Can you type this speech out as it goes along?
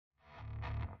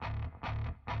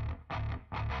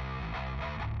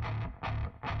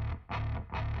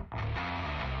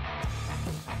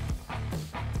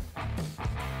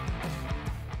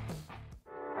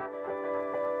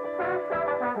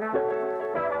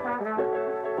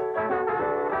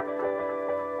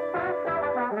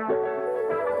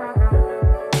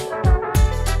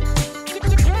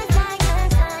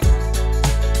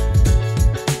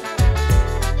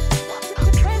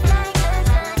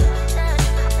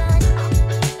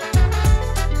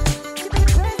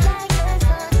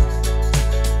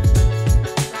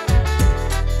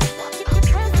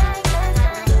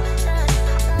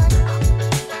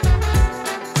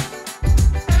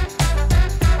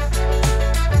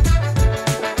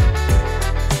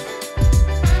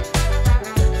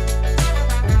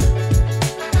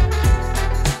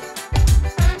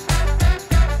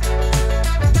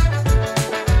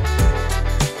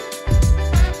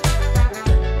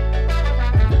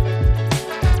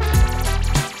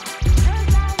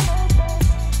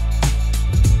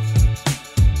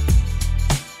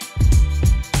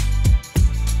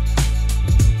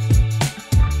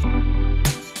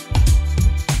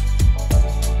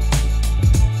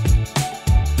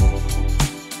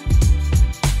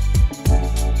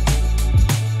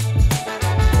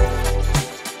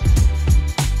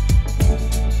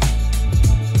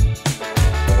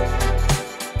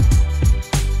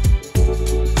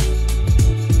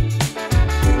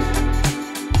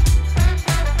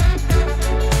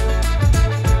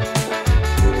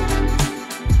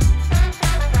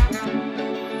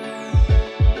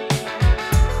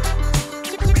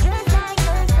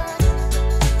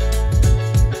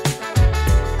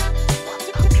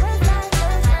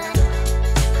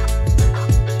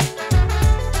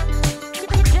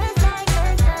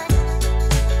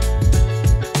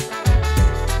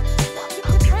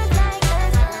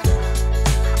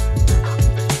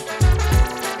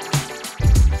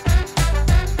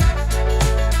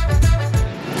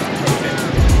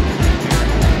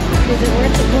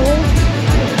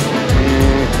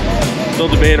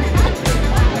debatable.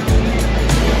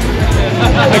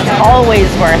 It's always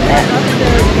worth it.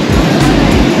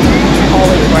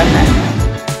 Always worth it.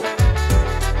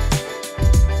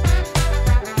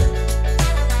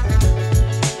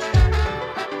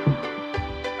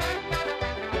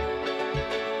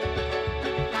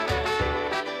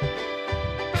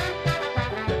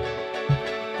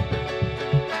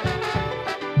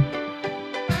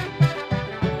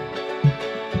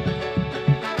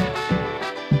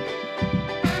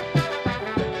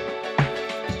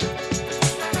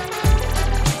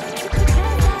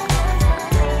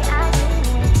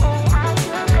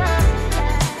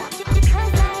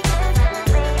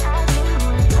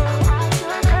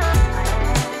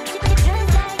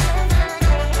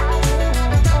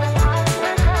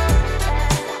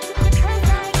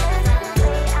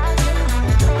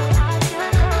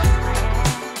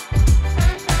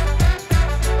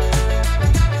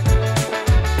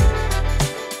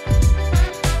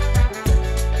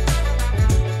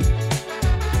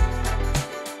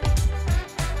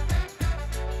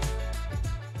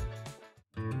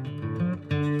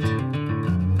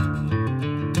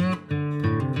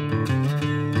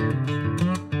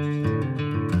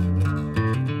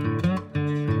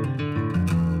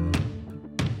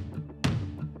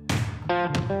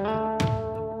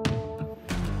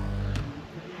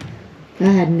 Go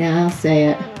ahead now, say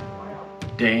it.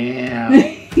 Damn.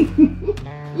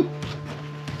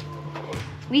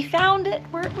 We found it.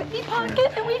 We're at Whitney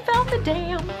Pocket and we found the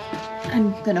dam.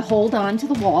 I'm gonna hold on to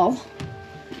the wall.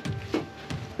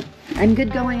 I'm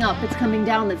good going up. It's coming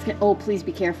down. That's gonna, oh, please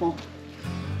be careful.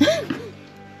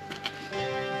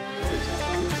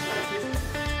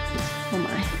 Oh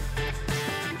my.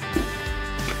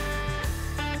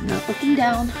 Not looking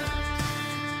down.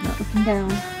 Not looking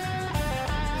down.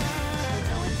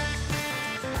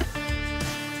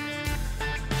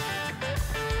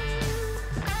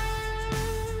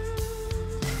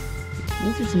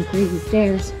 Those are some crazy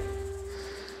stairs.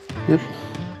 Yep.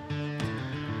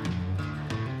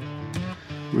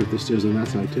 We're at the stairs on that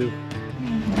side too.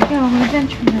 There we go. I'm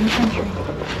adventuring. I'm adventuring.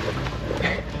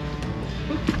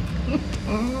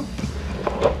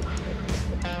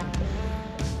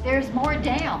 There's more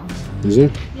dam. Is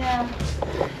it? Yeah.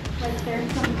 Like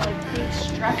there's some like big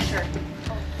structure.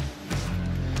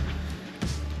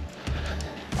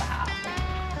 Wow.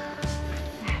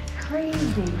 That's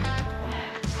crazy.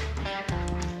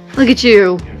 Look at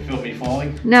you. You feel me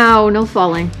falling? No, no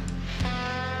falling.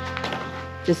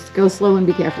 Just go slow and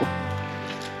be careful.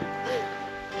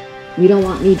 We don't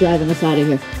want me driving us out of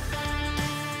here.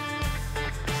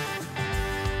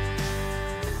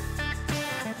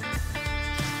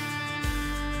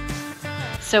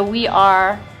 So we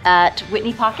are at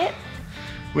Whitney Pocket.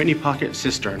 Whitney Pocket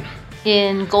Cistern.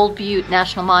 In Gold Butte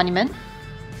National Monument.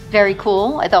 Very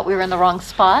cool. I thought we were in the wrong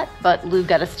spot, but Lou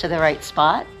got us to the right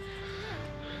spot.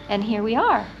 And here we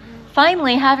are,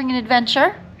 finally having an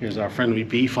adventure. Here's our friendly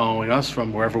bee following us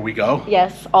from wherever we go.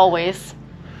 Yes, always.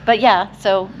 But yeah,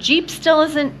 so Jeep still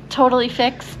isn't totally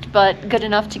fixed, but good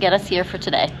enough to get us here for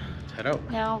today. Let's head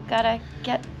out. Now gotta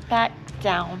get back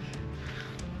down.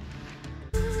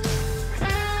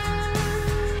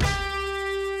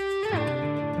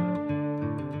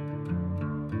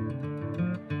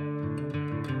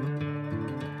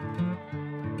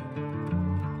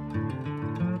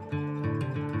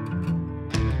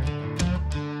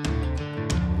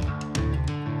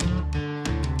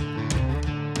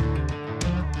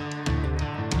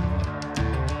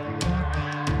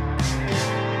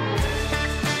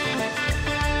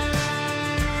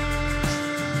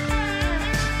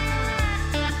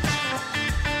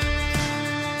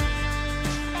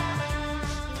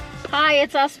 Hi,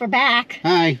 it's us. We're back.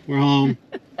 Hi, we're home.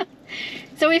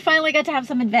 So we finally got to have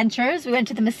some adventures. We went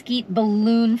to the Mesquite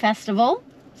Balloon Festival.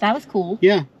 So that was cool.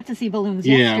 Yeah. Got to see balloons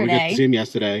Yeah, yesterday. we got to see them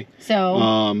yesterday.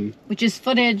 So, which is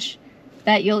footage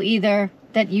that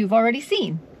you've already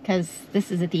seen, because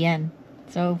this is at the end.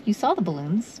 So you saw the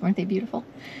balloons. Weren't they beautiful?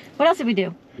 What else did we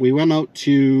do? We went out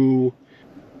to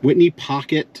Whitney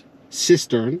Pocket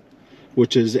Cistern,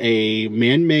 which is a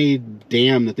man-made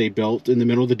dam that they built in the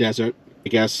middle of the desert. I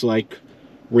guess like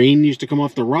rain used to come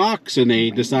off the rocks and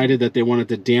they decided that they wanted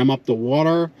to dam up the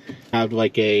water, have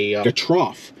like a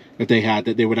trough that they had,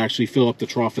 that they would actually fill up the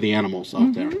trough for the animals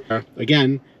out there.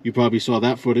 Again, you probably saw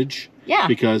that footage. Yeah.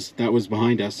 Because that was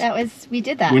behind us. We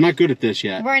did that. We're not good at this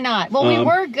yet. We're not. Well, we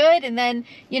were good, and then,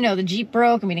 you know, the Jeep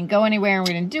broke and we didn't go anywhere and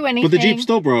we didn't do anything. But the Jeep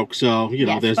still broke, so, you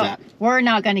know, Yes, there's but that. We're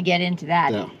not going to get into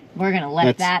that. No. We're going to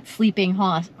let that sleeping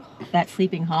horse. That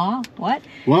sleeping haw? What?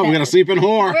 Well, we're gonna sleep in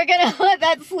whore. We're gonna let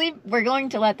that sleep. We're going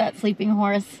to let that sleeping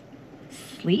horse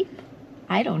sleep.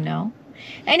 I don't know.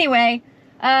 Anyway,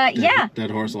 Yeah.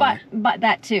 Dead horse lie. But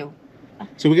that too.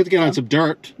 So we get to get on some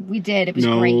dirt. We did. It was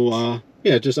great.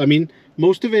 Yeah, just, I mean,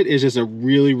 most of it is just a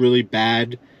really, really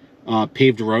bad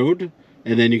paved road.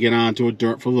 And then you get onto a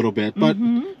dirt for a little bit. But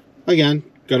again,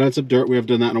 got on some dirt. We haven't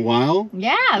done that in a while.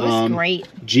 Yeah, it was great.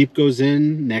 Jeep goes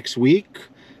in next week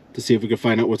to see if we can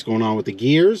find out what's going on with the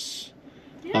gears.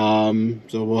 Yeah.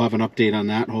 So we'll have an update on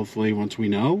that, hopefully, once we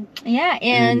know. Yeah,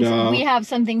 and we have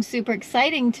something super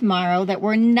exciting tomorrow that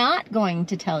we're not going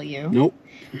to tell you. Nope.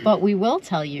 But we will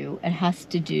tell you. It has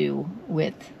to do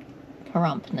with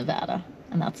Pahrump, Nevada.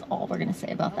 And that's all we're going to say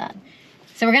about that.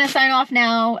 So we're going to sign off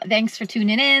now. Thanks for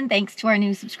tuning in. Thanks to our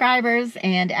new subscribers.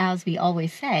 And as we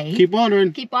always say... Keep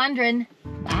wandering. Keep wandering.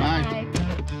 Bye.